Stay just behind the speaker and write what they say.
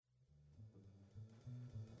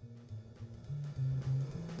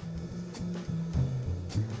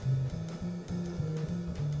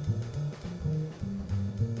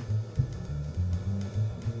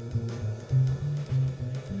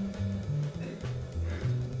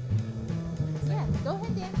Go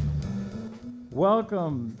ahead, Dan.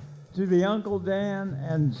 Welcome to the Uncle Dan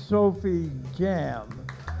and Sophie Jam.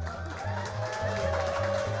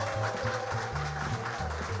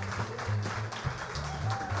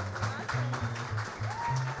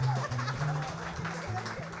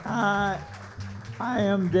 I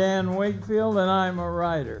am Dan Wakefield, and I'm a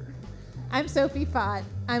writer. I'm Sophie Faught.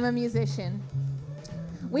 I'm a musician.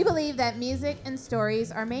 We believe that music and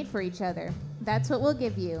stories are made for each other. That's what we'll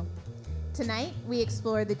give you. Tonight, we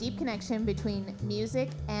explore the deep connection between music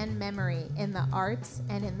and memory in the arts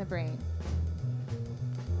and in the brain.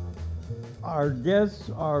 Our guests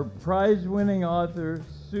are prize-winning author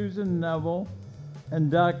Susan Neville and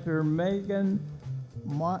Dr. Meganne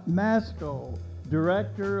Masko,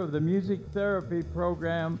 Director of the Music Therapy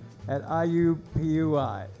Program at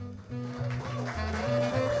IUPUI.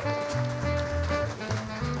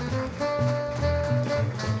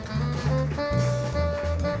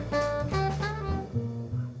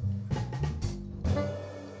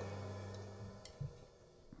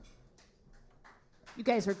 You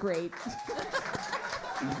guys are great.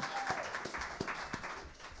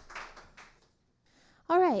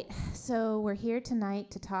 All right, so we're here tonight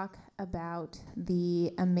to talk about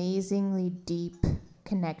the amazingly deep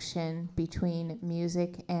connection between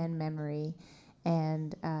music and memory.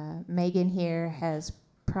 And Megan here has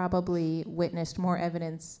probably witnessed more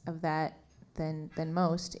evidence of that than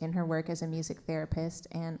most in her work as a music therapist.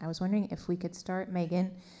 And I was wondering if we could start, Megan,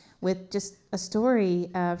 with just a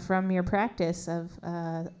story from your practice of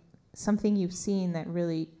something you've seen that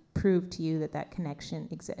really proved to you that that connection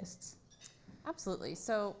exists. Absolutely.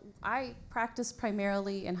 So I practice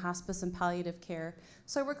primarily in hospice and palliative care.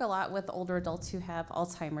 So I work a lot with older adults who have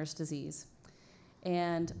Alzheimer's disease.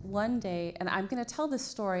 And one day, and I'm going to tell this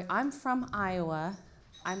story. I'm from Iowa.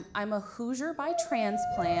 I'm a Hoosier by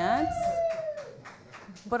transplant.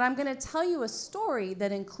 But I'm going to tell you a story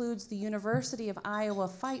that includes the University of Iowa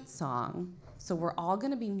fight song. So we're all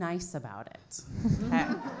going to be nice about it. Okay.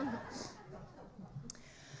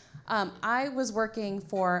 I was working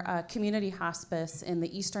for a community hospice in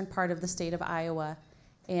the eastern part of the state of Iowa,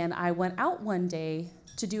 and I went out one day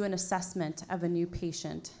to do an assessment of a new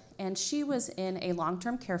patient, and she was in a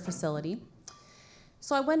long-term care facility.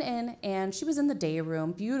 So I went in, and she was in the day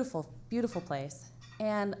room, beautiful, beautiful place,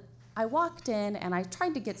 and I walked in, and I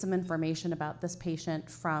tried to get some information about this patient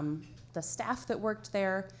from the staff that worked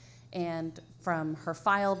there and from her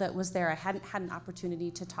file that was there. I hadn't had an opportunity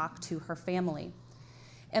to talk to her family.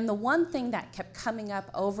 And the one thing that kept coming up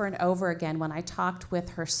over and over again when I talked with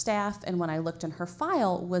her staff and when I looked in her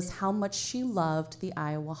file was how much she loved the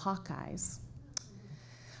Iowa Hawkeyes.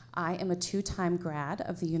 I am a 2-time grad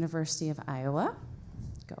of the University of Iowa.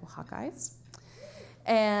 Go Hawkeyes.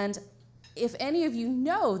 And if any of you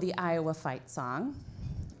know the Iowa fight song,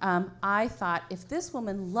 I thought, if this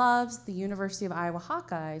woman loves the University of Iowa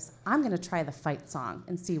Hawkeyes, I'm going to try the fight song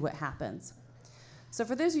and see what happens. So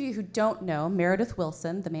for those of you who don't know, Meredith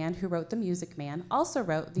Willson, the man who wrote The Music Man, also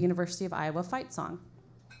wrote the University of Iowa fight song.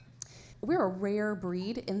 We're a rare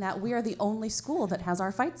breed in that we are the only school that has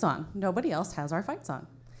our fight song. Nobody else has our fight song.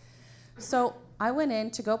 So I went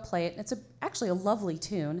in to go play it, and it's actually a lovely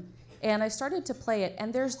tune, and I started to play it,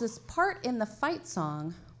 and there's this part in the fight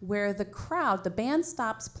song where the crowd, the band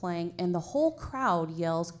stops playing, and the whole crowd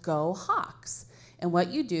yells, "Go Hawks." And what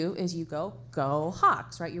you do is you go, "Go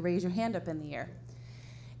Hawks," right? You raise your hand up in the air.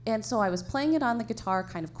 And so I was playing it on the guitar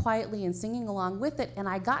kind of quietly and singing along with it, and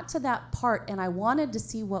I got to that part, and I wanted to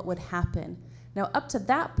see what would happen. Now, up to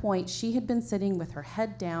that point, she had been sitting with her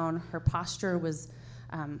head down. Her posture was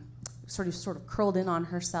sort of curled in on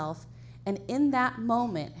herself. And in that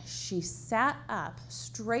moment, she sat up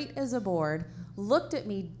straight as a board, looked at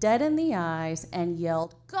me dead in the eyes, and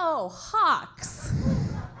yelled, "Go Hawks!"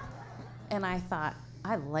 And I thought,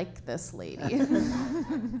 I like this lady.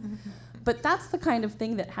 But that's the kind of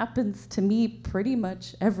thing that happens to me pretty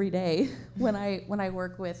much every day when I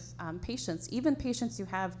work with patients, even patients who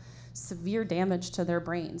have severe damage to their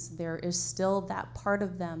brains. There is still that part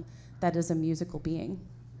of them that is a musical being.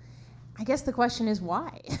 I guess the question is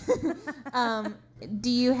why?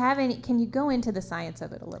 Do you have any, can you go into the science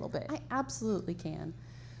of it a little bit? I absolutely can.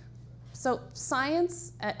 So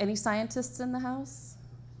science, any scientists in the house?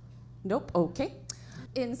 Nope, okay.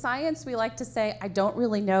 In science, we like to say, I don't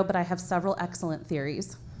really know, but I have several excellent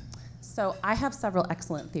theories. So I have several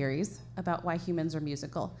excellent theories about why humans are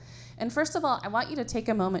musical. And first of all, I want you to take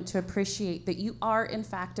a moment to appreciate that you are, in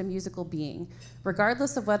fact, a musical being,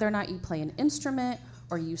 regardless of whether or not you play an instrument,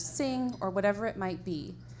 or you sing, or whatever it might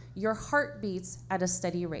be. Your heart beats at a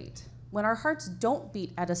steady rate. When our hearts don't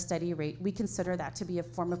beat at a steady rate, we consider that to be a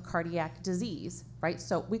form of cardiac disease, right?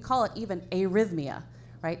 So we call it even arrhythmia,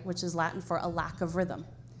 right, which is Latin for a lack of rhythm.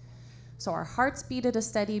 So our hearts beat at a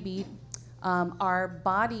steady beat. Our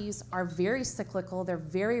bodies are very cyclical. They're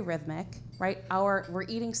very rhythmic, right? We're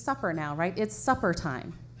eating supper now, right? It's supper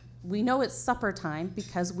time. We know it's supper time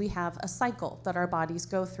because we have a cycle that our bodies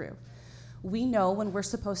go through. We know when we're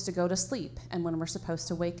supposed to go to sleep and when we're supposed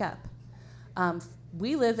to wake up.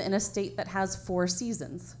 We live in a state that has 4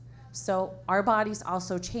 seasons. So our bodies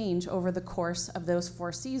also change over the course of those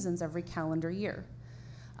 4 seasons every calendar year.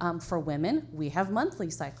 For women, we have monthly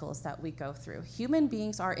cycles that we go through. Human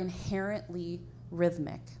beings are inherently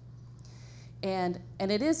rhythmic. And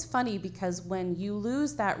it is funny because when you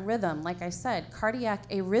lose that rhythm, like I said, cardiac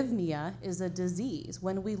arrhythmia is a disease.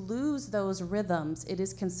 When we lose those rhythms, it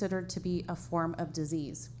is considered to be a form of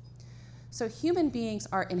disease. So human beings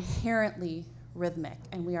are inherently rhythmic,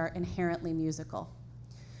 and we are inherently musical.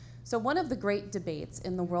 So one of the great debates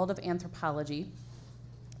in the world of anthropology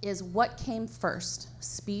is what came first,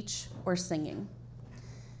 speech or singing?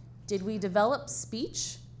 Did we develop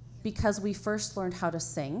speech because we first learned how to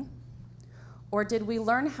sing? Or did we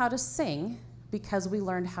learn how to sing because we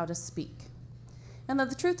learned how to speak? And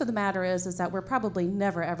the truth of the matter is that we're probably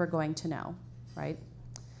never, ever going to know, right?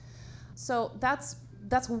 So that's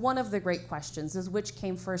one of the great questions, is which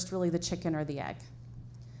came first, really the chicken or the egg?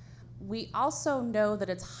 We also know that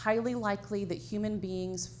it's highly likely that human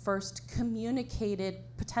beings first communicated,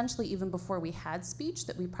 potentially even before we had speech,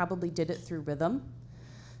 that we probably did it through rhythm.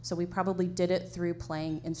 So we probably did it through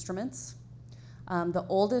playing instruments. The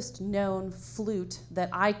oldest known flute that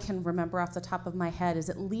I can remember off the top of my head is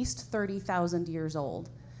at least 30,000 years old.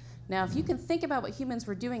 Now, if you can think about what humans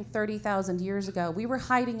were doing 30,000 years ago, we were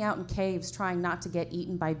hiding out in caves trying not to get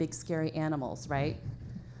eaten by big scary animals, right?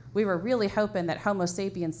 We were really hoping that Homo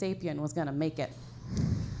sapiens sapien was going to make it.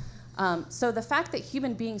 So the fact that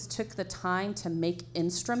human beings took the time to make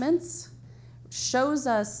instruments gives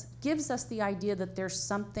us the idea that there's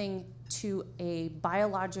something to a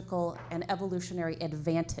biological and evolutionary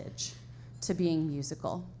advantage to being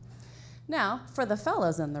musical. Now, for the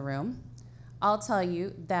fellas in the room, I'll tell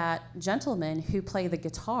you that gentlemen who play the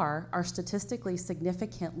guitar are statistically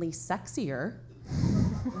significantly sexier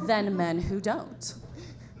than men who don't.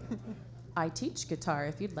 I teach guitar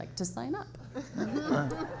if you'd like to sign up.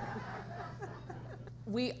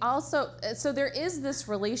 So there is this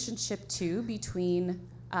relationship too between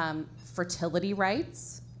fertility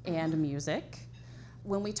rites and music.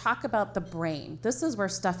 When we talk about the brain, this is where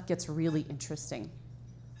stuff gets really interesting.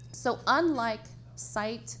 So unlike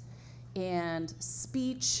sight and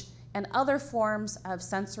speech and other forms of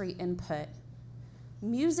sensory input,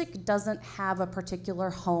 music doesn't have a particular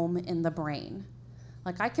home in the brain.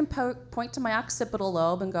 Like I can point to my occipital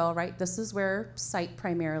lobe and go, right, this is where sight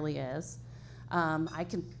primarily is. I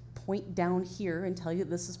can point down here and tell you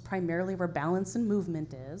this is primarily where balance and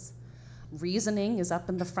movement is. Reasoning is up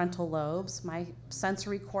in the frontal lobes, my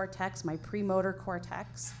sensory cortex, my premotor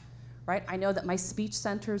cortex, right? I know that my speech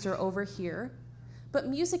centers are over here, but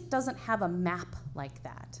music doesn't have a map like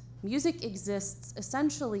that. Music exists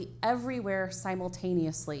essentially everywhere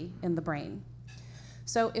simultaneously in the brain.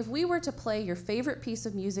 So if we were to play your favorite piece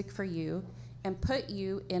of music for you and put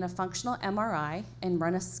you in a functional MRI and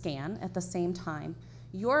run a scan at the same time,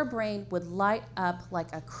 your brain would light up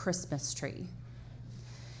like a Christmas tree.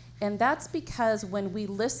 And that's because when we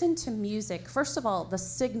listen to music, first of all, the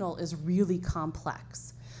signal is really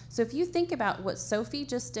complex. So if you think about what Sophie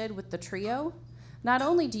just did with the trio, not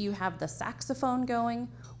only do you have the saxophone going,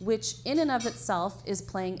 which in and of itself is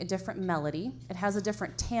playing a different melody, it has a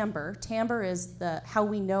different timbre. Timbre is how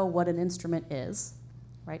we know what an instrument is,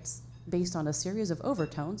 right? It's based on a series of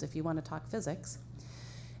overtones, if you want to talk physics.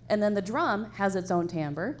 And then the drum has its own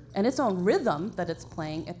timbre and its own rhythm that it's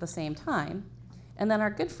playing at the same time. And then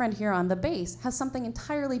our good friend here on the bass has something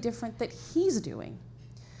entirely different that he's doing.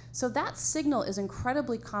 So that signal is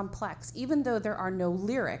incredibly complex, even though there are no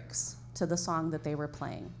lyrics to the song that they were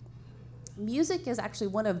playing. Music is actually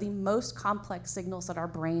one of the most complex signals that our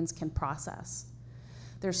brains can process.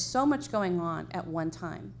 There's so much going on at one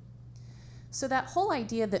time. So that whole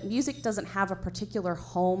idea that music doesn't have a particular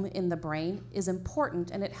home in the brain is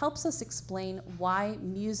important, and it helps us explain why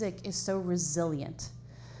music is so resilient.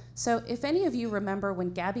 So if any of you remember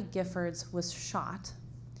when Gabby Giffords was shot,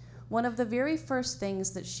 one of the very first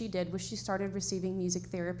things that she did was she started receiving music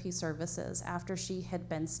therapy services after she had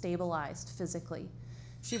been stabilized physically.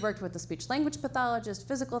 She worked with a speech-language pathologist,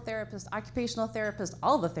 physical therapist, occupational therapist,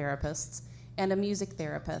 all the therapists, and a music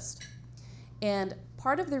therapist. And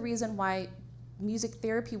part of the reason why music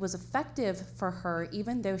therapy was effective for her,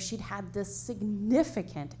 even though she'd had this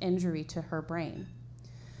significant injury to her brain,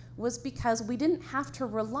 was because we didn't have to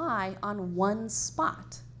rely on one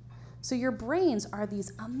spot. So your brains are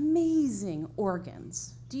these amazing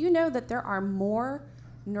organs. Do you know that there are more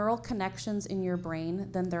neural connections in your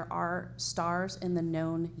brain than there are stars in the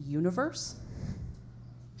known universe?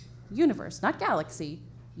 Universe, not galaxy,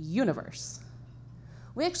 universe.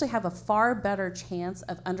 We actually have a far better chance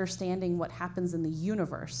of understanding what happens in the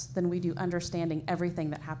universe than we do understanding everything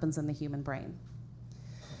that happens in the human brain.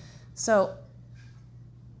 So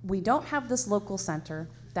we don't have this local center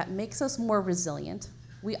that makes us more resilient.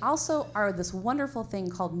 We also are this wonderful thing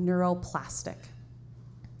called neuroplastic.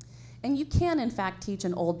 And you can, in fact, teach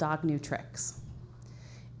an old dog new tricks.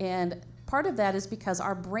 And part of that is because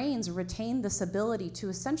our brains retain this ability to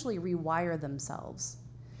essentially rewire themselves.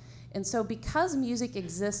 And so because music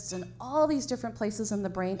exists in all these different places in the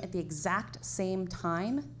brain at the exact same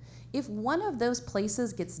time, if one of those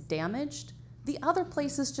places gets damaged, the other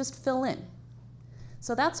places just fill in.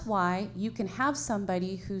 So that's why you can have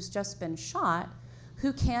somebody who's just been shot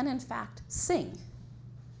who can, in fact, sing,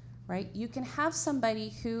 right? You can have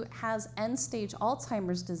somebody who has end-stage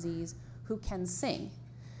Alzheimer's disease who can sing.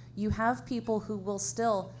 You have people who will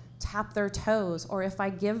still tap their toes, or if I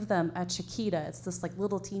give them a chiquita, it's this like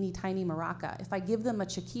little teeny tiny maraca. If I give them a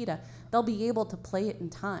chiquita, they'll be able to play it in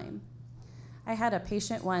time. I had a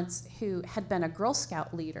patient once who had been a Girl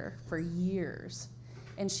Scout leader for years,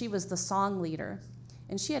 and she was the song leader.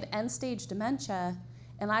 And she had end-stage dementia,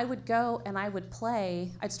 and I would go and I would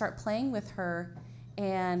play. I'd start playing with her,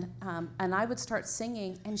 and I would start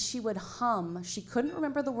singing, and she would hum. She couldn't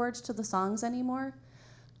remember the words to the songs anymore,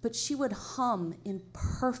 but she would hum in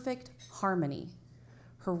perfect harmony.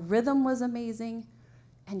 Her rhythm was amazing,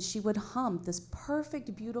 and she would hum this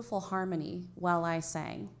perfect, beautiful harmony while I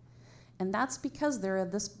sang. And that's because there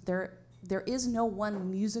is no one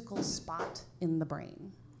musical spot in the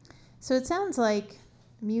brain. So it sounds like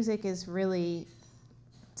music is really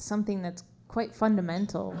something that's quite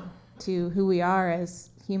fundamental to who we are as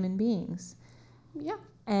human beings. Yeah.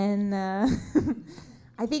 And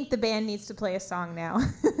I think the band needs to play a song now.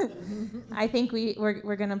 I think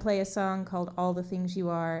we're going to play a song called All the Things You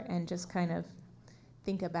Are, and just kind of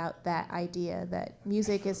think about that idea that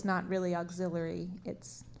music is not really auxiliary,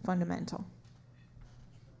 it's fundamental.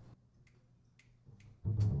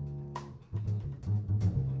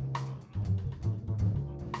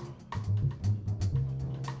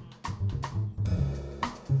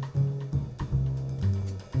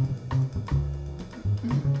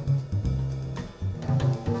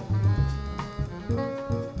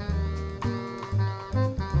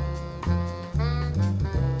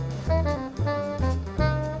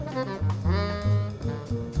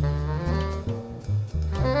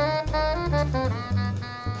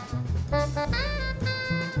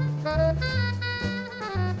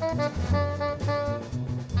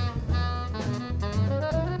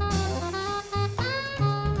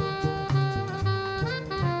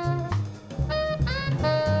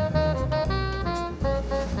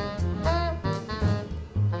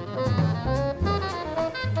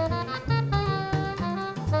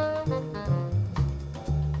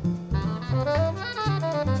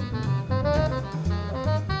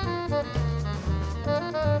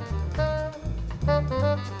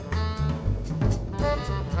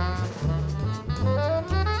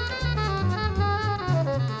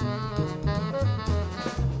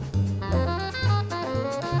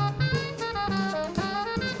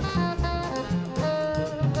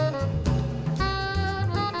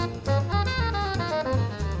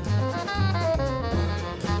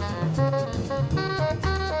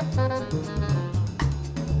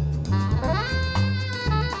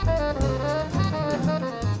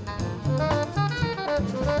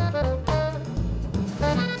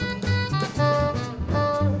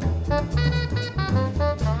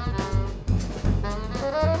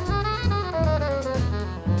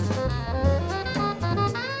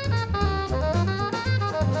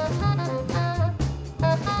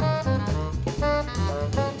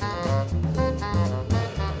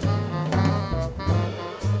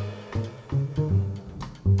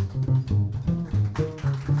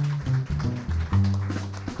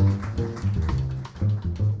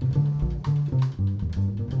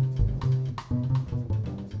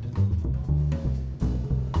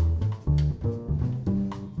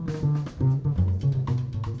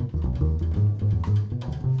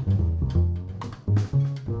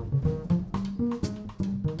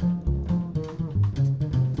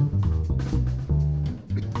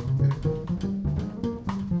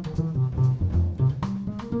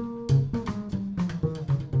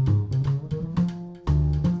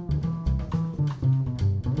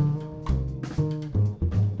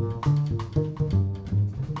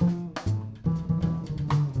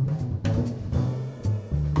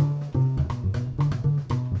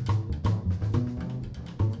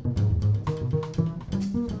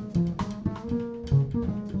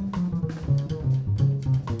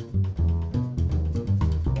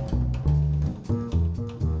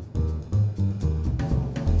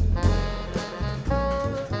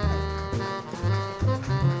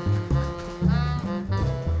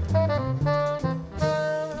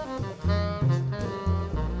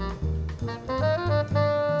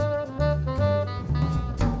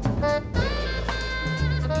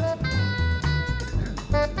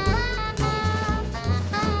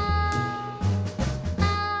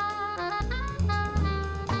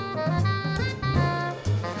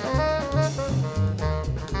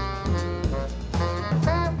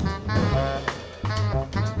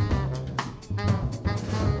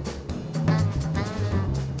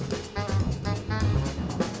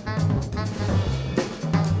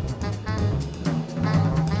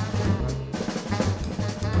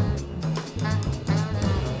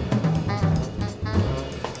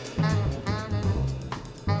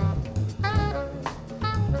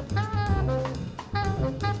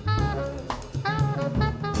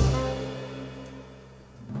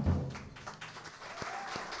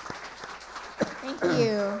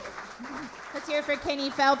 hear for Kenny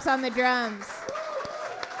Phelps on the drums.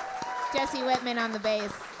 Jesse Wittman on the bass.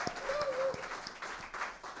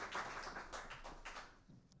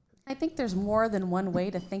 I think there's more than one way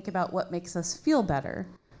to think about what makes us feel better,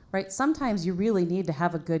 right? Sometimes you really need to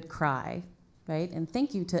have a good cry, right? And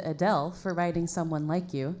thank you to Adele for writing Someone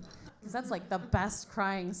Like You, because that's like the best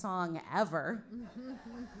crying song ever.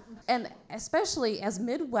 And especially as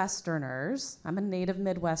Midwesterners, I'm a native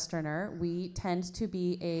Midwesterner, we tend to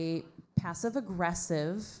be a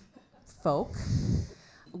passive-aggressive folk.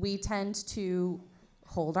 We tend to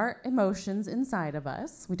hold our emotions inside of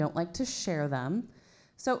us. We don't like to share them.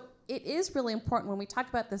 So it is really important when we talk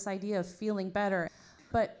about this idea of feeling better,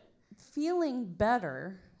 but feeling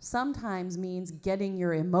better sometimes means getting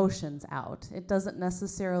your emotions out. It doesn't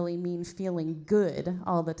necessarily mean feeling good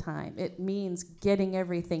all the time. It means getting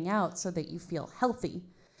everything out so that you feel healthy.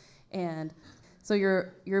 And so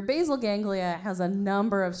your basal ganglia has a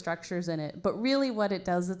number of structures in it, but really what it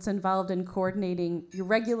does, it's involved in coordinating, you're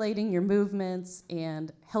regulating your movements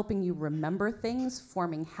and helping you remember things,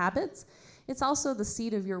 forming habits. It's also the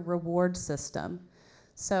seat of your reward system.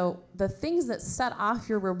 So the things that set off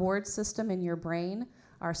your reward system in your brain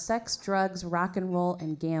are sex, drugs, rock and roll,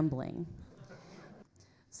 and gambling.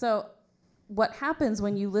 So what happens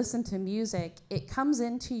when you listen to music, it comes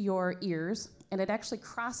into your ears and it actually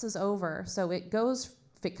crosses over. So it goes,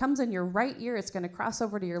 if it comes in your right ear, it's going to cross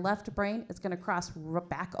over to your left brain, it's going to cross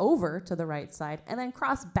back over to the right side, and then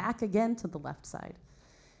cross back again to the left side.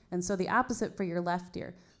 And so the opposite for your left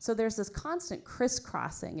ear. So there's this constant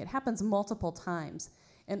crisscrossing. It happens multiple times.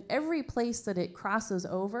 And every place that it crosses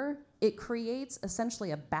over, it creates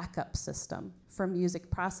essentially a backup system for music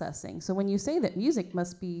processing. So when you say that music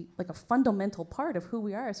must be like a fundamental part of who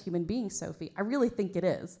we are as human beings, Sophie, I really think it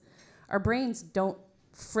is. Our brains don't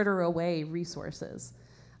fritter away resources,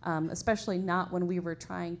 especially not when we were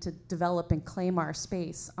trying to develop and claim our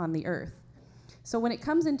space on the earth. So when it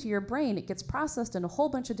comes into your brain, it gets processed in a whole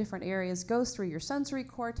bunch of different areas, goes through your sensory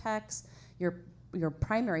cortex, your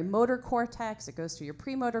primary motor cortex, it goes through your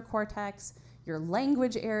premotor cortex, your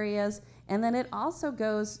language areas, and then it also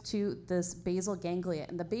goes to this basal ganglia.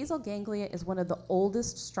 And the basal ganglia is one of the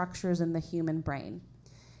oldest structures in the human brain.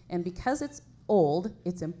 And because it's old,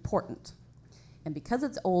 it's important. And because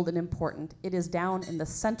it's old and important, it is down in the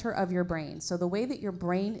center of your brain. So the way that your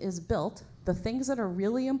brain is built, the things that are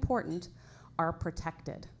really important are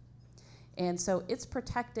protected. And so it's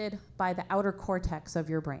protected by the outer cortex of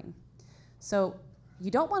your brain. So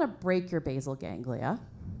you don't want to break your basal ganglia.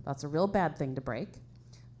 That's a real bad thing to break.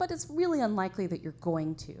 But it's really unlikely that you're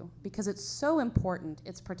going to, because it's so important,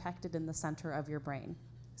 it's protected in the center of your brain.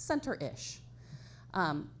 Center-ish.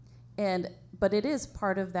 But it is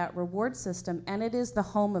part of that reward system, and it is the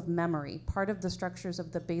home of memory. Part of the structures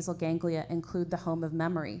of the basal ganglia include the home of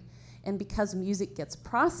memory. And because music gets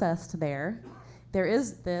processed there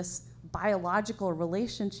is this biological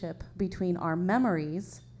relationship between our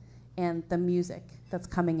memories and the music that's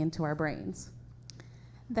coming into our brains.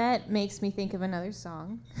 That makes me think of another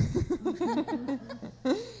song.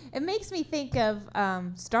 It makes me think of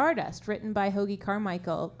Stardust, written by Hoagy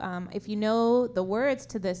Carmichael. If you know the words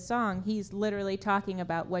to this song, he's literally talking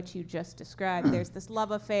about what you just described. There's this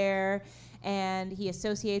love affair, and he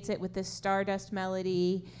associates it with this Stardust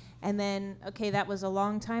melody. And then, okay, that was a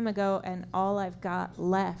long time ago, and all I've got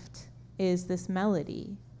left is this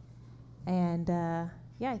melody. And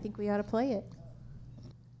yeah, I think we ought to play it.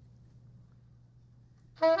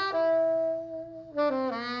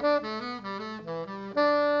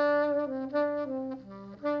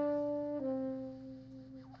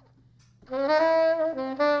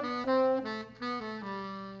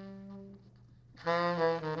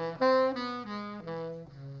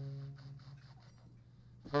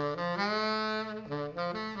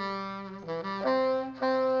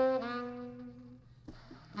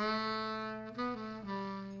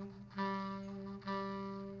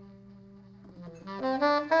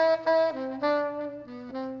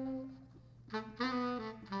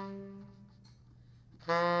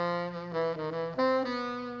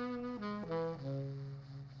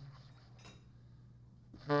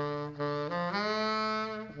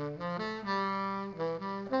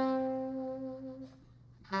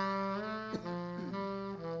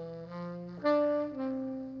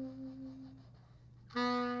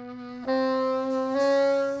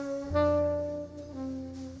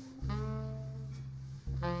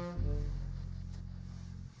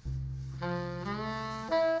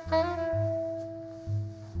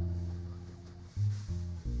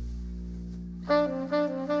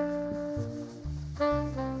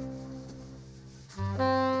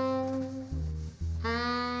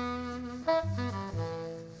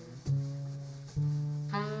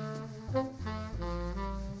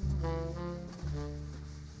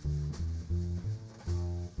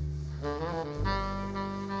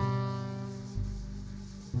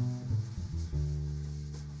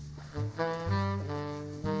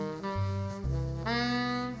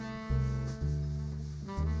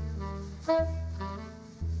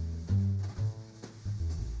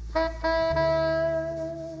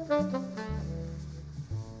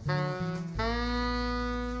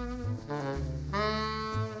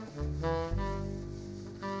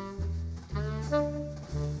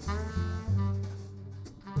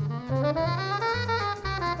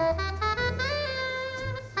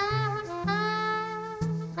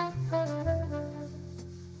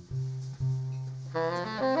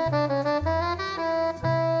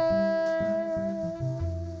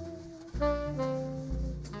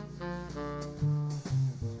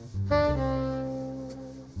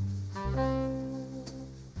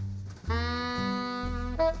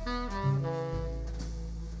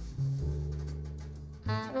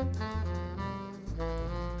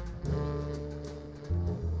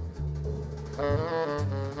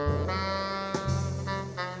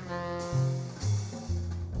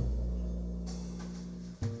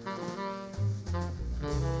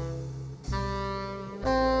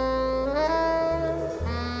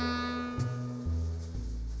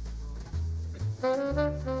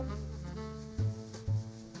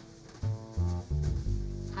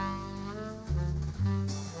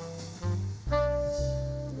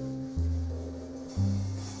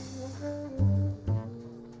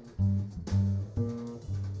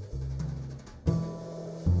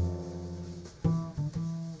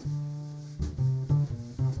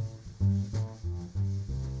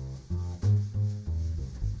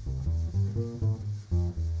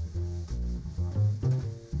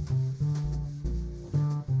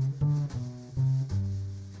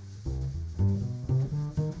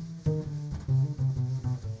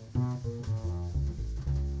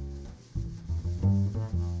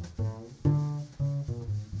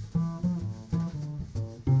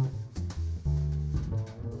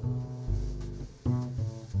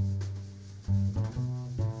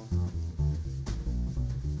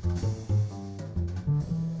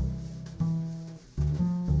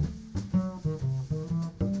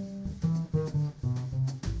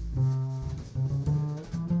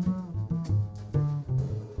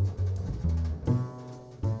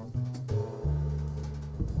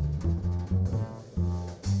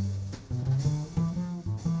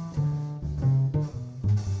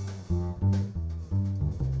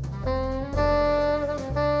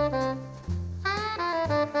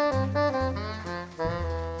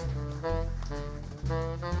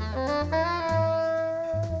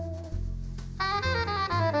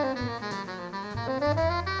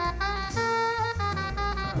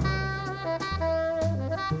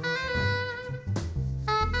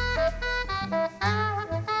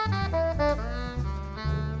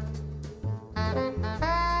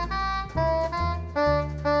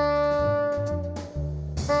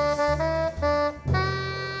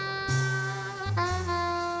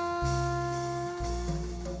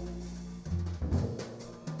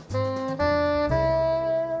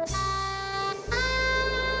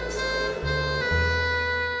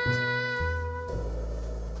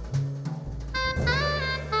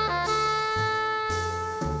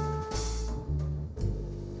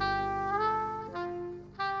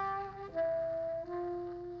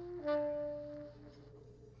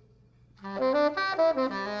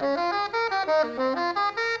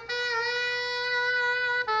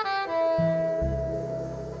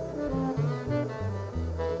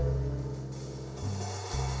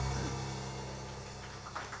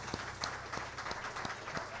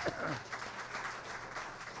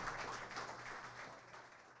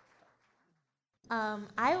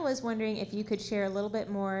 I was wondering if you could share a little bit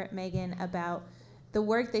more, Megan, about the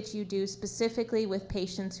work that you do specifically with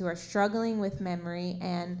patients who are struggling with memory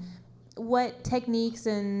and what techniques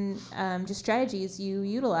and just strategies you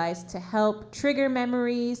utilize to help trigger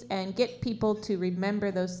memories and get people to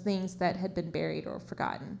remember those things that had been buried or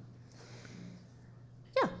forgotten.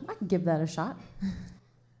 Yeah, I can give that a shot.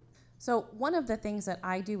 So one of the things that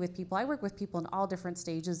I do with people, I work with people in all different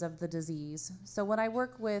stages of the disease. So when I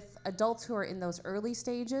work with adults who are in those early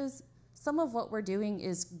stages, some of what we're doing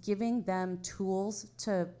is giving them tools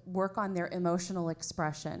to work on their emotional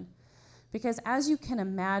expression. Because as you can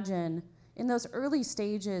imagine, in those early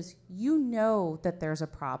stages, you know that there's a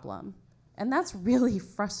problem. And that's really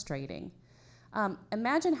frustrating.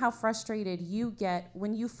 Imagine how frustrated you get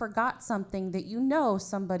when you forgot something that you know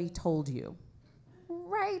somebody told you.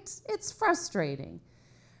 Right? It's frustrating.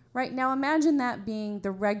 Right? Now imagine that being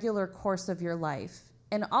the regular course of your life,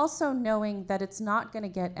 and also knowing that it's not going to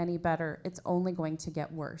get any better, it's only going to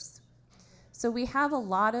get worse. So we have a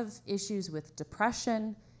lot of issues with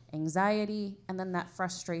depression, anxiety, and then that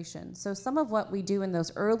frustration. So some of what we do in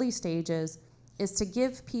those early stages is to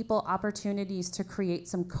give people opportunities to create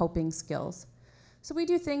some coping skills. So we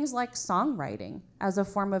do things like songwriting as a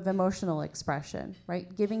form of emotional expression,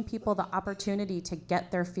 right? Giving people the opportunity to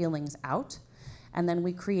get their feelings out, and then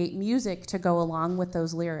we create music to go along with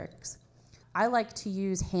those lyrics. I like to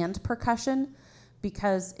use hand percussion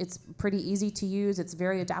because it's pretty easy to use. It's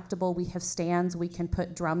very adaptable. We have stands we can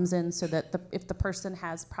put drums in so that if the person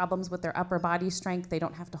has problems with their upper body strength, they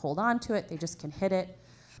don't have to hold on to it. They just can hit it.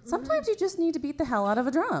 Sometimes you just need to beat the hell out of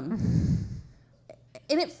a drum.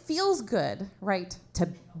 And it feels good, right, to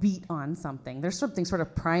beat on something. There's something sort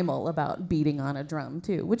of primal about beating on a drum,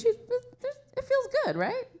 too. It feels good,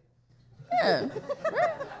 right? Yeah. Right?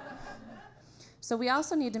 So we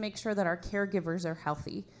also need to make sure that our caregivers are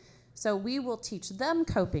healthy. So we will teach them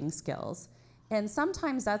coping skills. And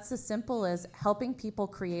sometimes that's as simple as helping people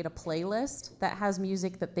create a playlist that has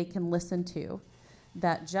music that they can listen to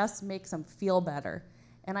that just makes them feel better.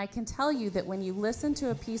 And I can tell you that when you listen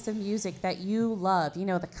to a piece of music that you love, you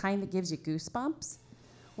know, the kind that gives you goosebumps,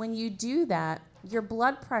 when you do that, your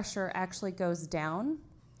blood pressure actually goes down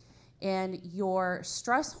and your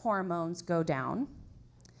stress hormones go down.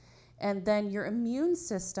 And then your immune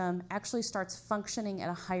system actually starts functioning at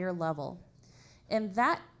a higher level. And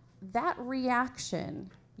that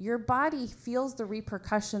reaction, your body feels the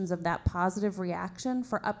repercussions of that positive reaction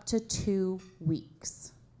for up to 2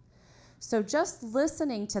 weeks. So just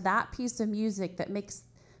listening to that piece of music that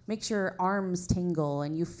makes your arms tingle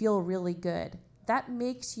and you feel really good, that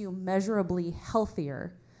makes you measurably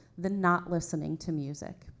healthier than not listening to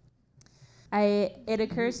music. It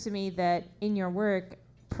occurs to me that in your work,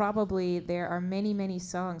 probably there are many, many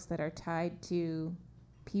songs that are tied to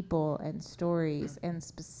people and stories and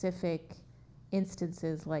specific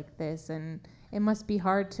instances like this. And it must be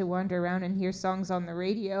hard to wander around and hear songs on the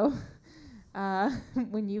radio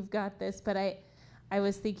when you've got this. But I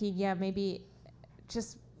was thinking, yeah, maybe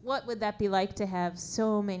just what would that be like to have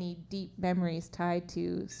so many deep memories tied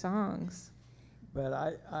to songs? But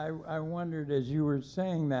I wondered, as you were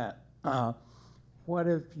saying that, what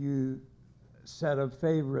if you said a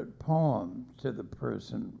favorite poem to the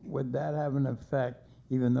person? Would that have an effect,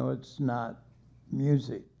 even though it's not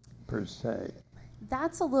music per se?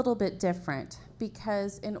 That's a little bit different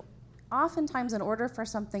because oftentimes in order for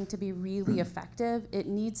something to be really effective, it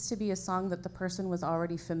needs to be a song that the person was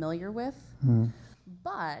already familiar with.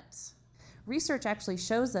 But research actually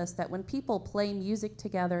shows us that when people play music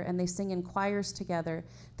together and they sing in choirs together,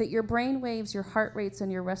 that your brain waves, your heart rates,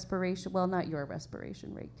 and your respiration, well, not your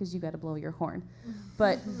respiration rate, because you got to blow your horn,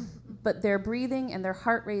 but their breathing and their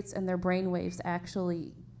heart rates and their brain waves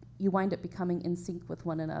actually, you wind up becoming in sync with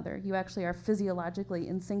one another. You actually are physiologically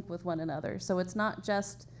in sync with one another. So it's not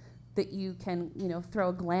just that you can, throw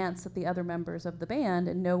a glance at the other members of the band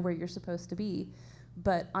and know where you're supposed to be,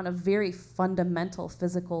 but on a very fundamental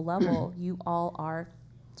physical level, you all are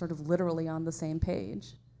sort of literally on the same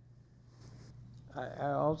page.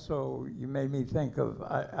 I also, you made me think of,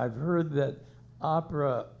 I've heard that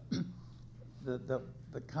opera,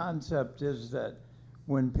 the concept is that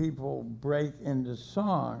when people break into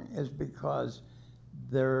song is because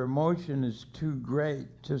their emotion is too great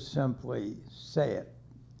to simply say it.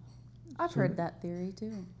 I've heard that theory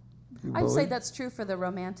too. I'd say that's true for the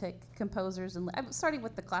romantic composers, and I'm starting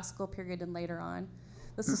with the classical period and later on.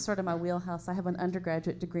 This is sort of my wheelhouse. I have an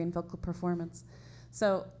undergraduate degree in vocal performance.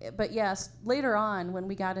 So, but yes, later on when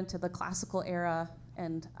we got into the classical era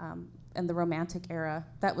and the romantic era,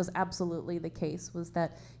 that was absolutely the case, was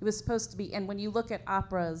that it was supposed to be, and when you look at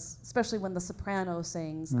operas, especially when the soprano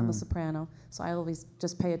sings, I'm a soprano, so I always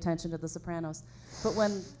just pay attention to the sopranos,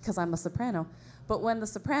 because I'm a soprano. But when the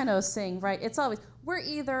sopranos sing, right, it's always, we're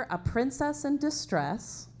either a princess in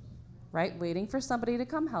distress, right, waiting for somebody to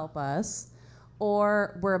come help us,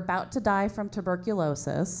 or we're about to die from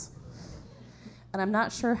tuberculosis. And I'm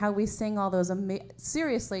not sure how we sing all those.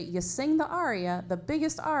 Seriously, you sing the aria, the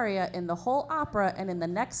biggest aria in the whole opera, and in the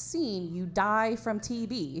next scene, you die from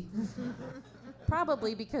TB.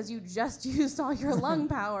 Probably because you just used all your lung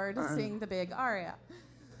power to sing the big aria.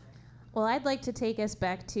 Well, I'd like to take us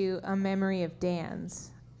back to a memory of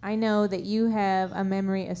Dan's. I know that you have a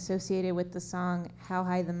memory associated with the song How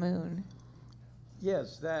High the Moon.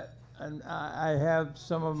 Yes, and I have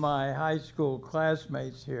some of my high school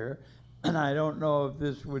classmates here, and I don't know if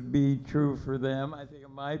this would be true for them. I think it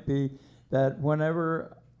might be that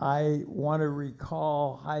whenever I want to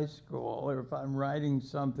recall high school, or if I'm writing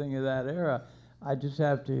something of that era, I just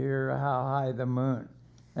have to hear How High the Moon.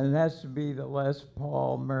 And it has to be the Les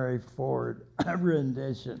Paul Mary Ford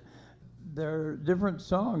rendition. There are different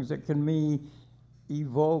songs that can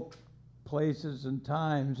evoke places and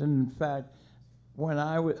times. And in fact, when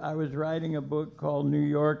I was writing a book called New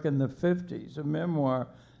York in the 50s, a memoir,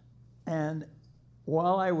 and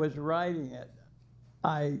while I was writing it,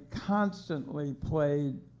 I constantly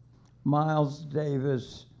played Miles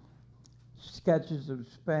Davis Sketches of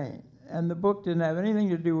Spain. And the book didn't have anything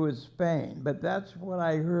to do with Spain, but that's what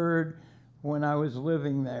I heard when I was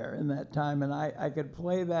living there in that time. And I could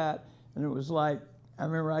play that, and it was like, I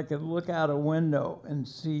remember I could look out a window and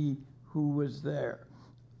see who was there.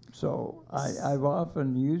 So I've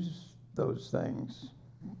often used those things.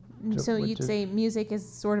 So you'd say music is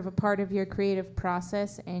sort of a part of your creative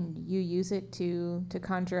process, and you use it to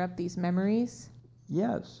conjure up these memories?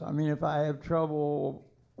 Yes. I mean, if I have trouble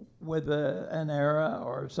with an era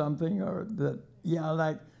or something, or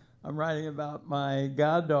like I'm writing about my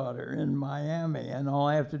goddaughter in Miami, and all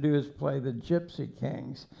I have to do is play the Gypsy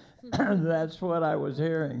Kings. That's what I was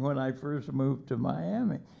hearing when I first moved to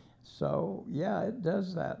Miami. So, yeah, it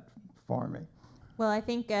does that for me. Well, I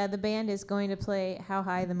think the band is going to play How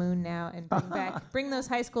High the Moon now and bring those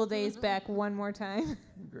high school days back one more time.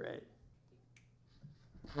 Great.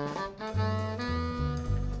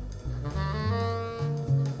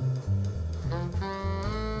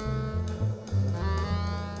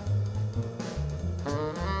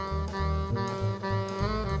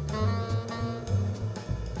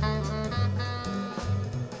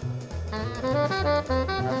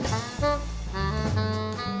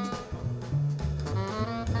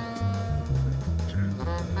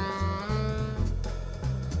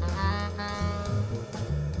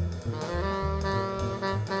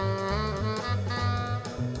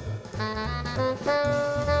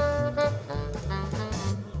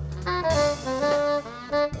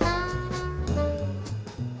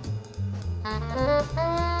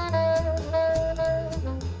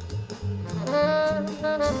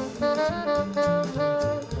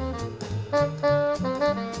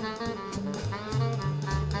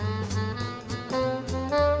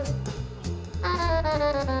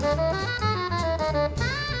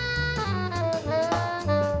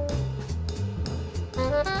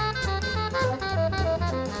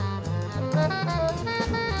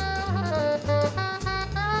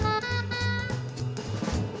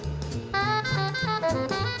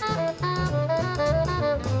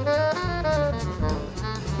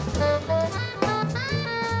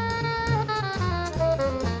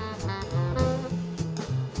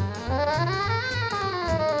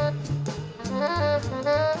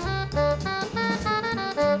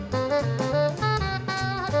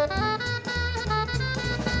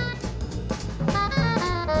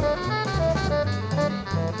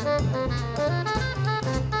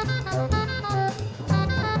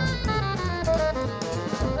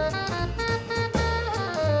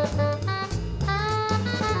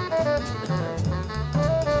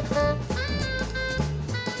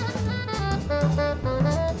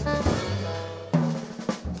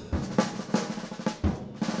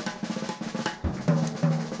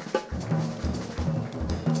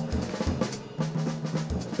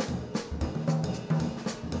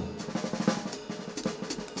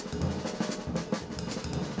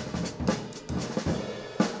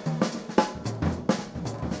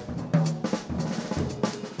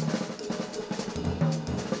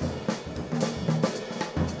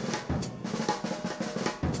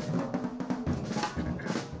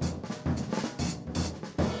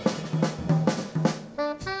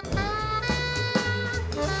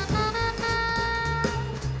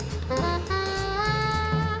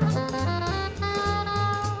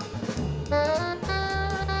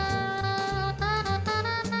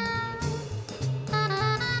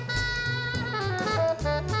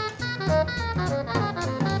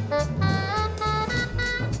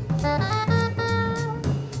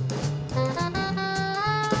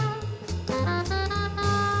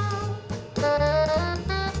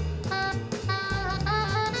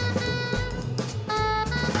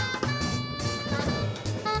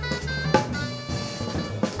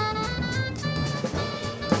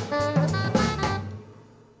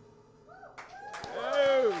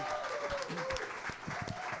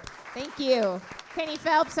 Thank you. Kenny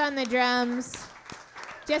Phelps on the drums,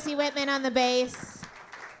 Jesse Wittman on the bass,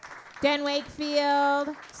 Dan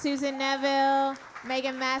Wakefield, Susan Neville,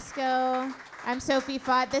 Meganne Masko. I'm Sophie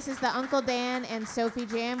Faught. This is the Uncle Dan and Sophie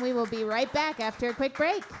Jam. We will be right back after a quick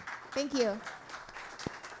break. Thank you.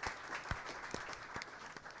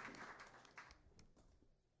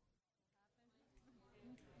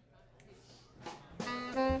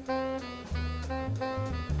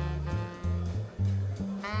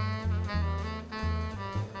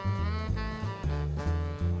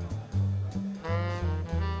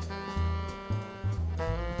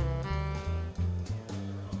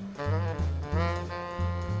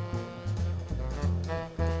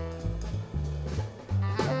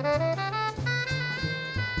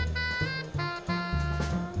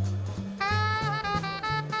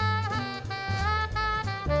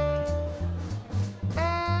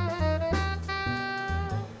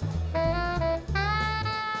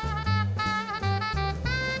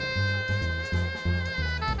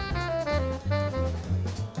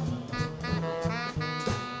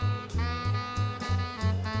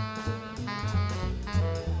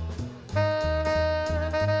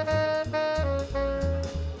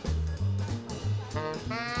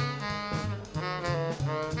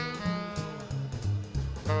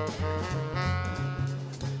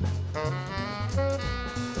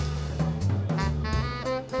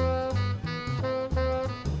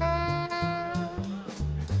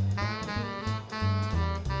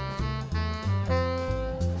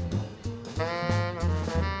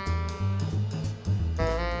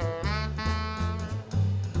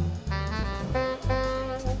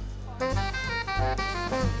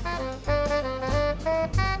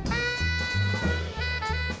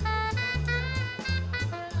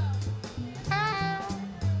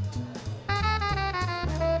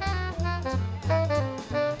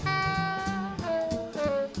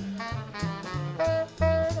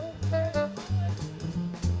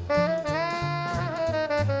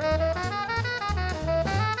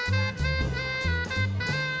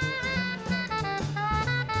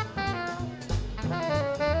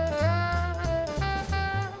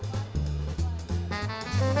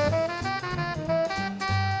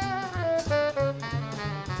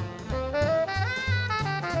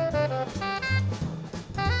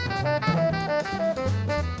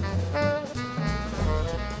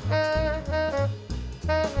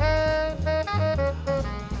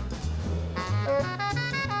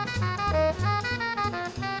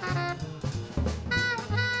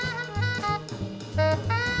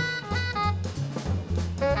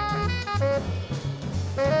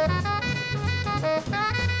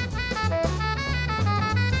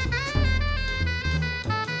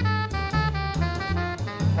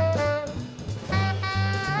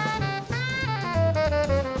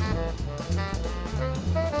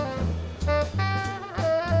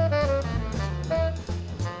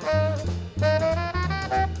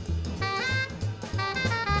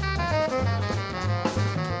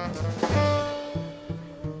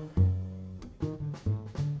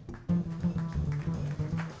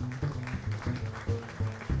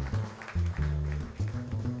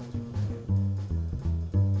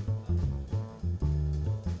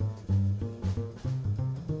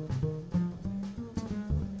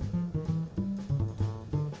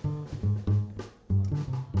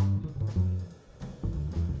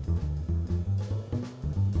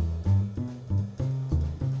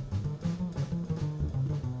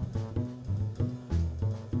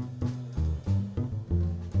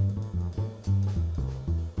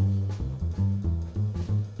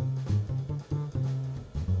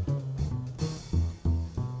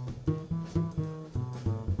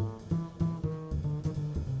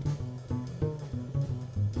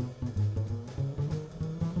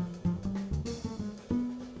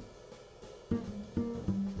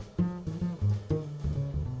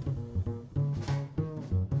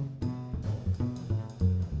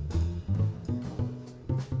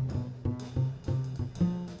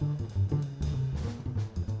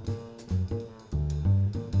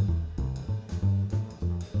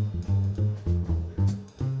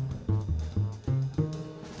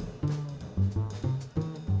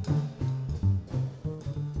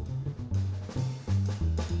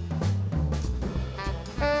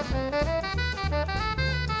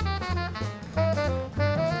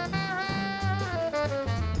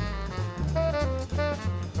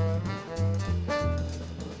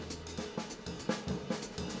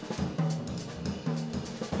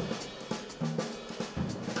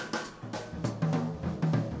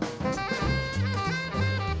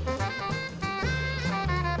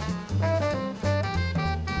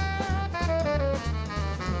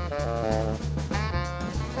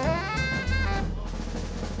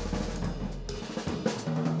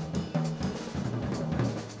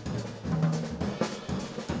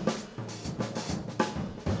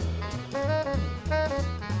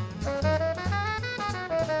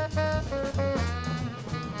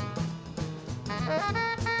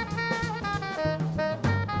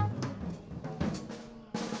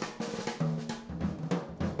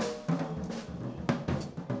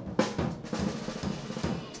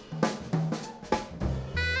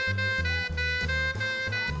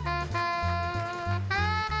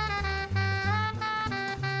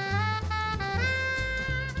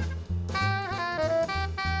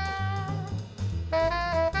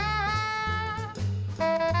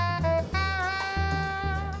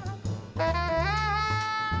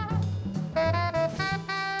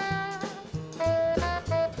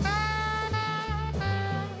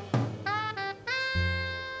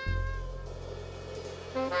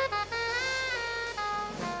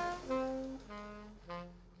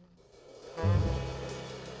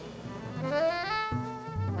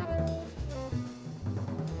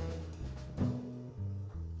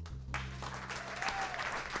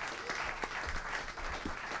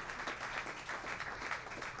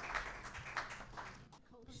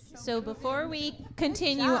 So before we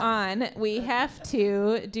continue on, we have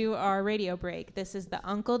to do our radio break. This is the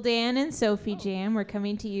Uncle Dan and Sophie Jam. We're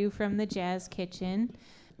coming to you from the Jazz Kitchen.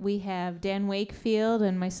 We have Dan Wakefield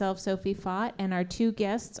and myself, Sophie Faught, and our two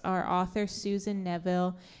guests are author Susan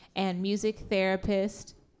Neville and music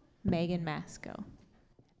therapist Meganne Masko.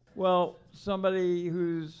 Well, somebody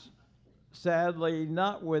who's sadly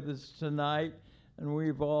not with us tonight, and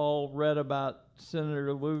we've all read about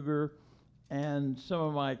Senator Lugar, and some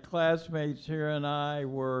of my classmates here and I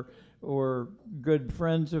were good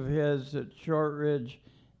friends of his at Shortridge,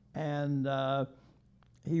 and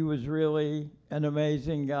he was really an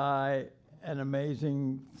amazing guy, an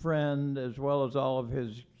amazing friend, as well as all of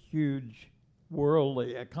his huge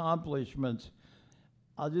worldly accomplishments.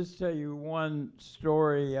 I'll just tell you one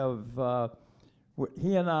story of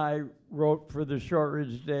he and I wrote for the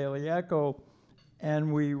Shortridge Daily Echo,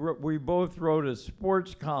 and we both wrote a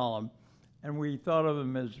sports column, and we thought of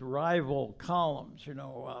them as rival columns. You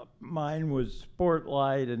know, mine was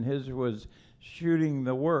Spotlight, and his was Shooting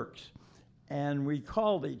the Works. And we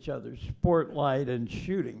called each other Spotlight and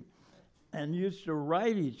Shooting, and used to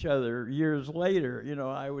write each other years later. You know,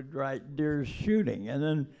 I would write Dear Shooting, and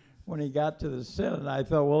then when he got to the Senate, I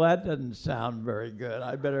thought, well, that doesn't sound very good.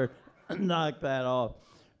 I better knock that off.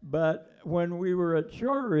 But when we were at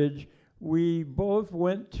Shortridge, we both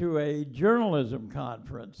went to a journalism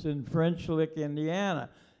conference in French Lick, Indiana,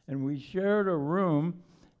 and we shared a room,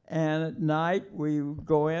 and at night we would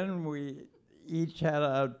go in, we each had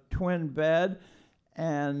a twin bed,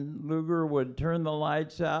 and Lugar would turn the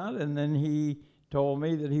lights out, and then he told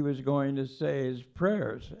me that he was going to say his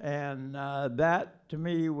prayers. And that, to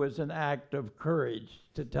me, was an act of courage,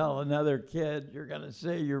 to tell another kid, you're going to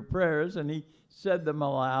say your prayers, and he said them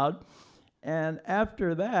aloud. And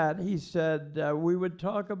after that, he said we would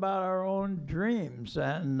talk about our own dreams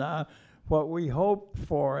and what we hoped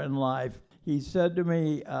for in life. He said to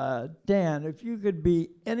me, Dan, if you could be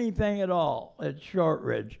anything at all at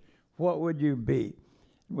Shortridge, what would you be?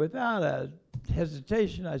 Without a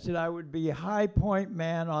hesitation, I said, I would be high point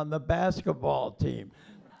man on the basketball team.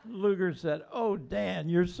 Lugar said, oh, Dan,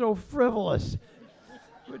 you're so frivolous,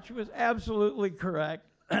 which was absolutely correct.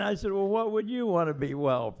 And I said, well, what would you want to be?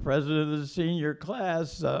 Well, president of the senior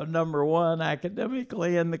class, number one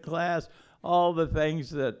academically in the class, all the things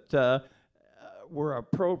that were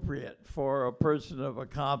appropriate for a person of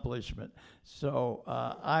accomplishment. So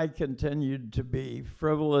I continued to be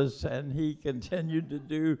frivolous, and he continued to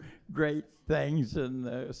do great things in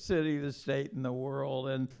the city, the state, and the world.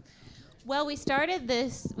 And well, we started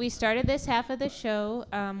this half of the show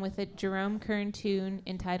with a Jerome Kern tune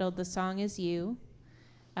entitled "The Song Is You,"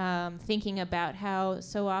 thinking about how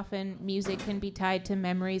so often music can be tied to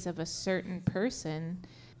memories of a certain person,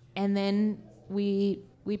 and then we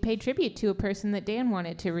paid tribute to a person that Dan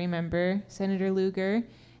wanted to remember, Senator Lugar.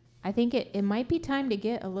 I think it might be time to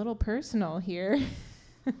get a little personal here.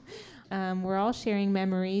 We're all sharing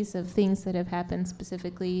memories of things that have happened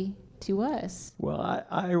specifically to us. Well,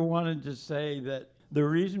 I wanted to say that the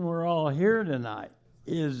reason we're all here tonight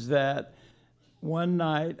is that one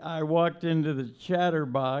night I walked into the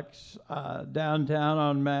Chatterbox downtown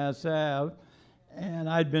on Mass Ave, and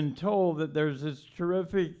I'd been told that there's this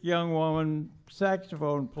terrific young woman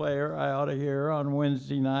saxophone player I ought to hear on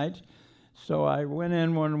Wednesday nights. So I went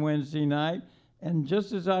in one Wednesday night, and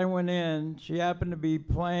just as I went in, she happened to be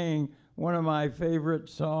playing one of my favorite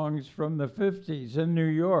songs from the 50s in New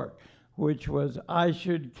York, which was I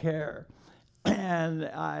Should Care. And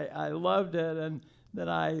I loved it, and then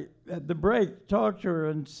I, at the break, talked to her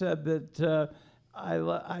and said that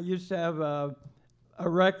I used to have a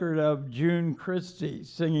record of June Christie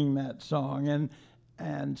singing that song,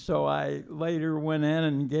 and so I later went in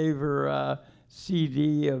and gave her a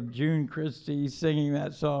CD of June Christie singing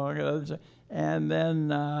that song, and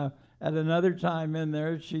then at another time in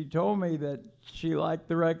there, she told me that she liked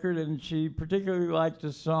the record, and she particularly liked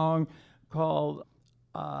a song called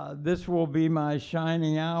This Will Be My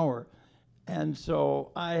Shining Hour. And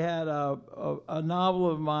so I had a novel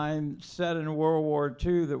of mine set in World War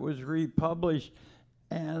II that was republished,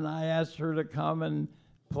 and I asked her to come and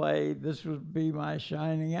play This Would Be My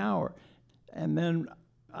Shining Hour. And then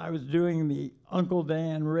I was doing the Uncle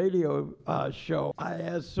Dan radio show. I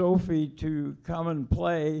asked Sophie to come and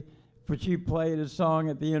play, but she played a song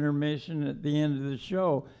at the intermission at the end of the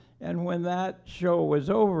show. And when that show was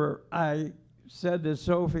over, I said to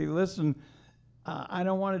Sophie, listen, I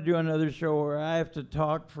don't want to do another show where I have to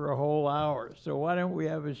talk for a whole hour. So why don't we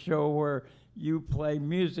have a show where you play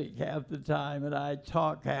music half the time and I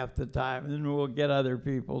talk half the time, and then we'll get other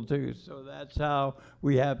people too. So that's how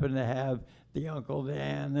we happen to have the Uncle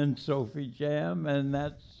Dan and Sophie Jam, and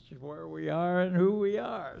that's where we are and who we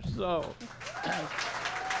are. So.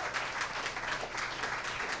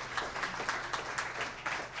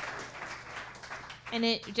 And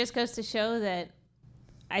it just goes to show that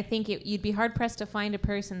I think you'd be hard-pressed to find a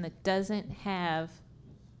person that doesn't have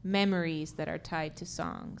memories that are tied to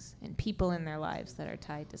songs and people in their lives that are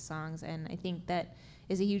tied to songs. And I think that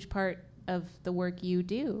is a huge part of the work you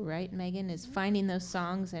do, right, Megan, is finding those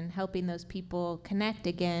songs and helping those people connect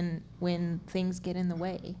again when things get in the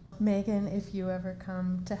way. Megan, if you ever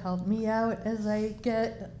come to help me out as I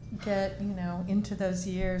get into those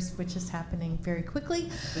years, which is happening very quickly,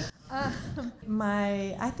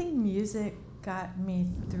 I think music got me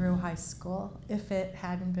through high school. If it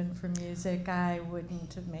hadn't been for music, I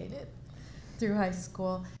wouldn't have made it through high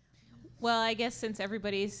school. Well, I guess since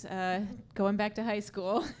everybody's going back to high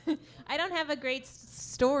school, I don't have a great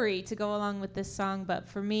story to go along with this song, but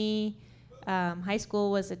for me, high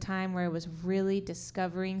school was a time where I was really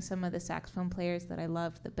discovering some of the saxophone players that I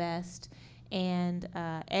loved the best. And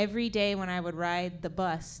every day when I would ride the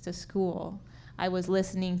bus to school, I was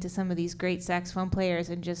listening to some of these great saxophone players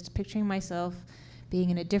and just picturing myself being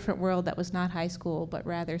in a different world that was not high school, but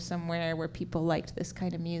rather somewhere where people liked this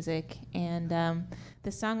kind of music. And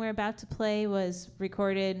the song we're about to play was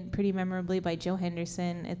recorded pretty memorably by Joe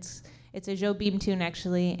Henderson. It's a Joe Beam tune,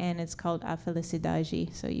 actually, and it's called A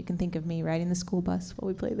Felicidade. So you can think of me riding the school bus while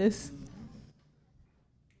we play this.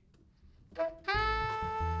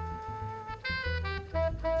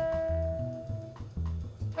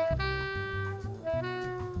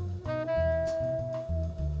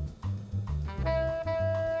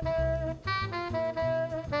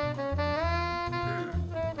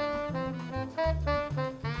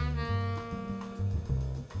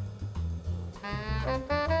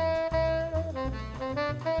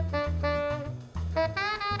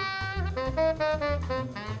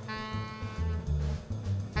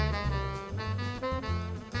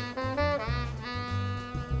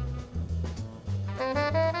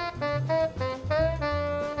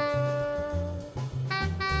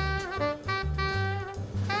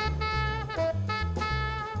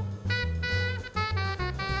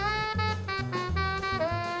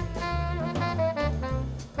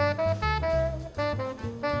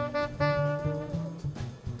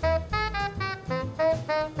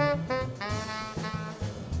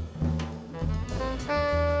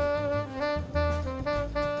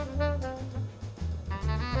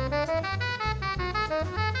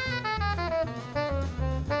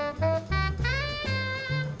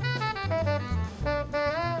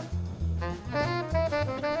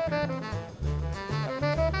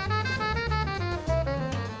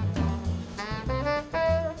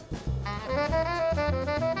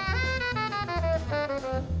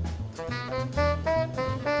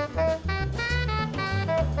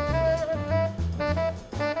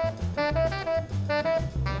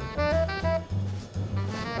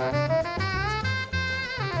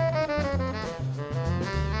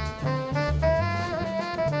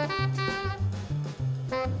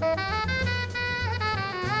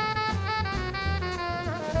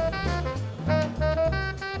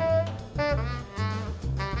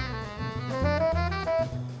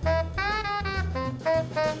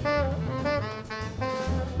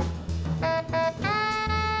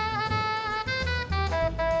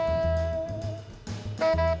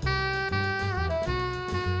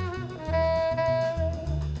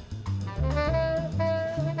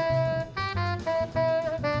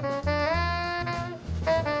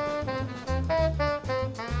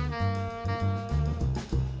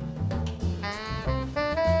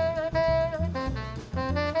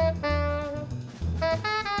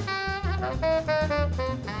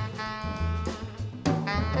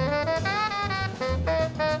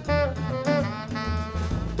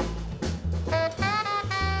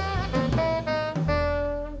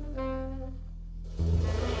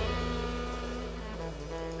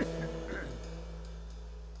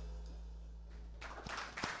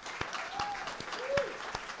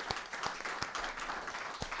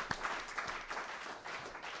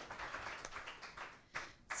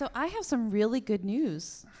 So I have some really good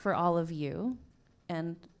news for all of you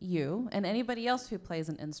and anybody else who plays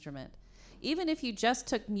an instrument. Even if you just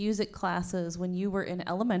took music classes when you were in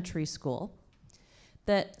elementary school,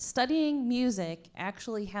 that studying music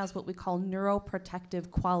actually has what we call neuroprotective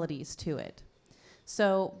qualities to it.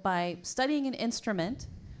 So by studying an instrument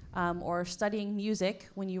or studying music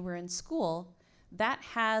when you were in school, that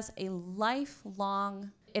has a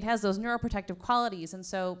lifelong, it has those neuroprotective qualities. And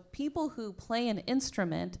so people who play an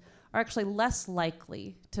instrument are actually less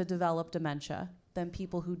likely to develop dementia than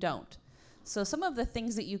people who don't. So some of the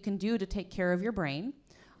things that you can do to take care of your brain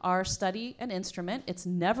are study an instrument. It's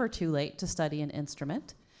never too late to study an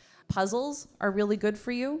instrument. Puzzles are really good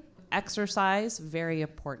for you. Exercise, very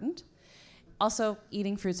important. Also,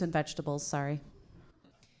 eating fruits and vegetables, sorry.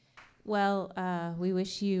 Well, we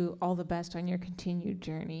wish you all the best on your continued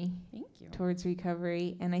journey towards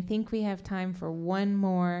recovery. And I think we have time for one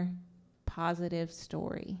more positive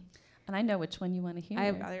story. And I know which one you want to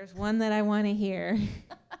hear. There's one that I want to hear.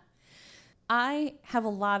 I have a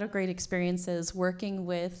lot of great experiences working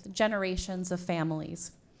with generations of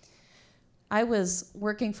families. I was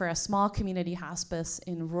working for a small community hospice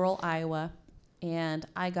in rural Iowa, and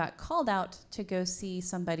I got called out to go see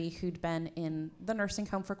somebody who'd been in the nursing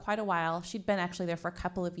home for quite a while. She'd been actually there for a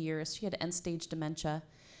couple of years. She had end-stage dementia.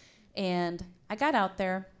 And I got out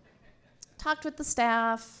there, talked with the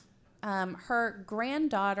staff. Her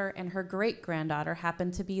granddaughter and her great-granddaughter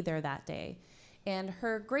happened to be there that day. And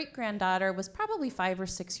her great-granddaughter was probably 5 or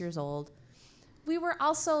 6 years old. We were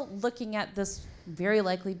also looking at this very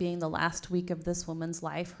likely being the last week of this woman's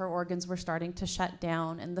life. Her organs were starting to shut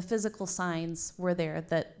down, and the physical signs were there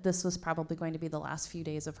that this was probably going to be the last few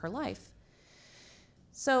days of her life.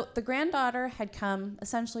 So the granddaughter had come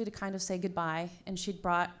essentially to kind of say goodbye, and she'd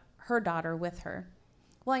brought her daughter with her.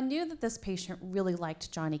 Well, I knew that this patient really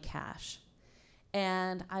liked Johnny Cash,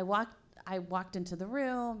 and I walked into the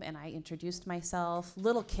room and I introduced myself.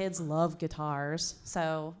 Little kids love guitars.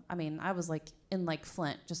 So, I was in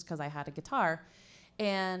Flint just because I had a guitar.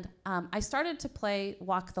 And I started to play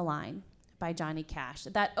Walk the Line by Johnny Cash.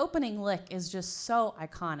 That opening lick is just so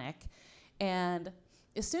iconic. And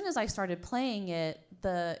as soon as I started playing it,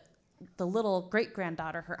 the little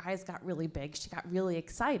great-granddaughter, her eyes got really big. She got really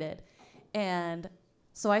excited. And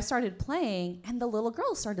so I started playing, and the little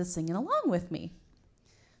girl started singing along with me.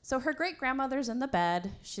 So her great-grandmother's in the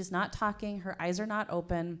bed. She's not talking. Her eyes are not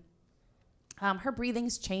open. Her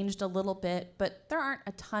breathing's changed a little bit, but there aren't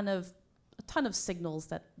a ton of signals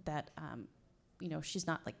that she's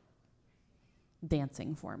not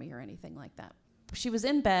dancing for me or anything like that. She was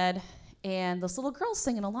in bed, and this little girl's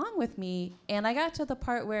singing along with me, and I got to the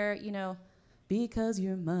part where, because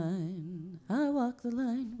you're mine, I walk the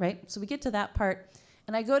line, right? So we get to that part.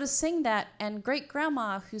 And I go to sing that, and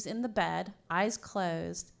great-grandma, who's in the bed, eyes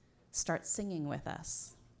closed, starts singing with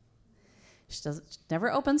us. She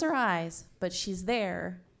never opens her eyes, but she's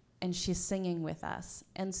there, and she's singing with us.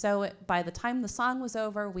 And so by the time the song was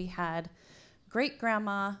over, we had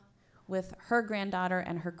great-grandma with her granddaughter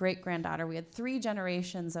and her great-granddaughter. We had 3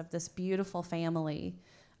 generations of this beautiful family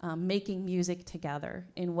making music together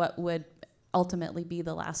in what would ultimately be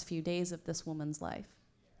the last few days of this woman's life.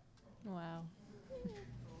 Wow.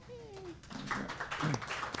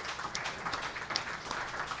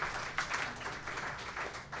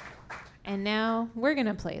 And now we're going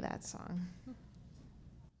to play that song.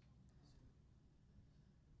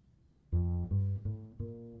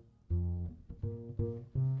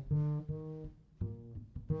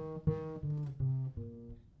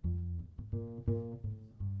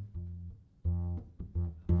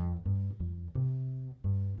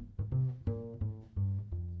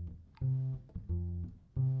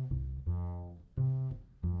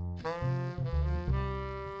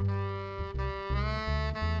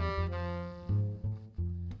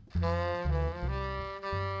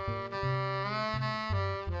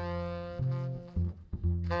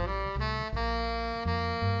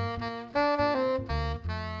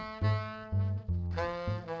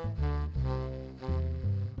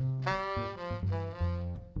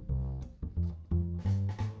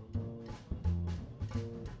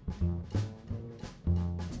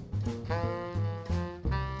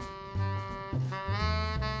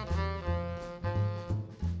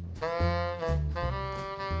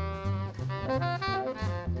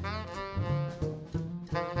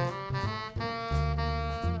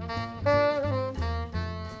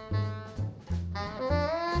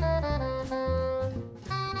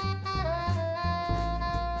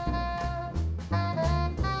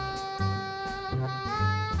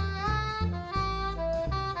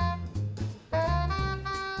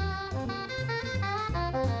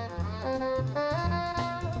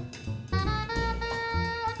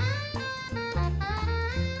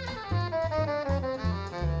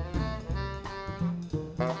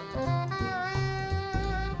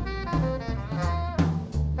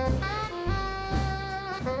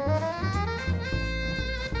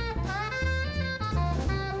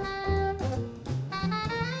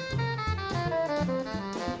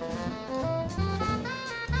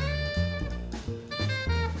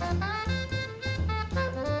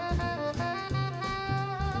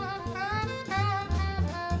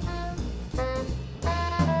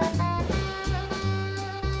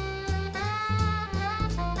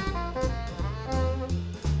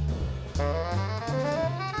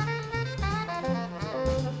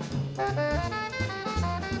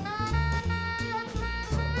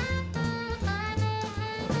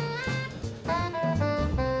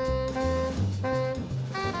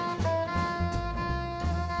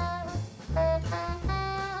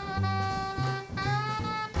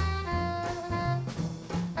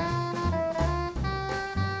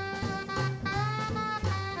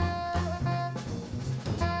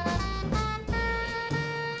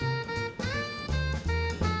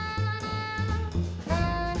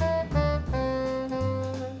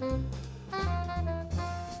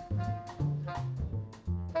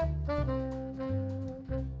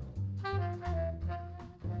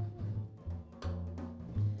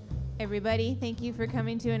 everybody. Thank you for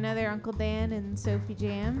coming to another Uncle Dan and Sophie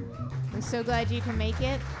Jam. We're so glad you can make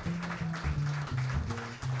it.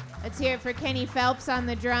 Let's hear it for Kenny Phelps on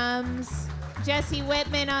the drums, Jesse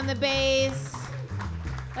Wittman on the bass.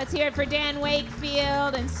 Let's hear it for Dan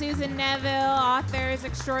Wakefield and Susan Neville, authors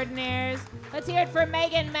extraordinaires. Let's hear it for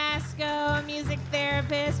Meganne Masko, a music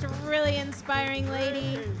therapist, a really inspiring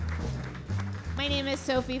lady. My name is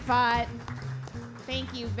Sophie Faught.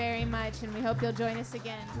 Thank you very much, and we hope you'll join us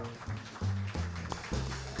again.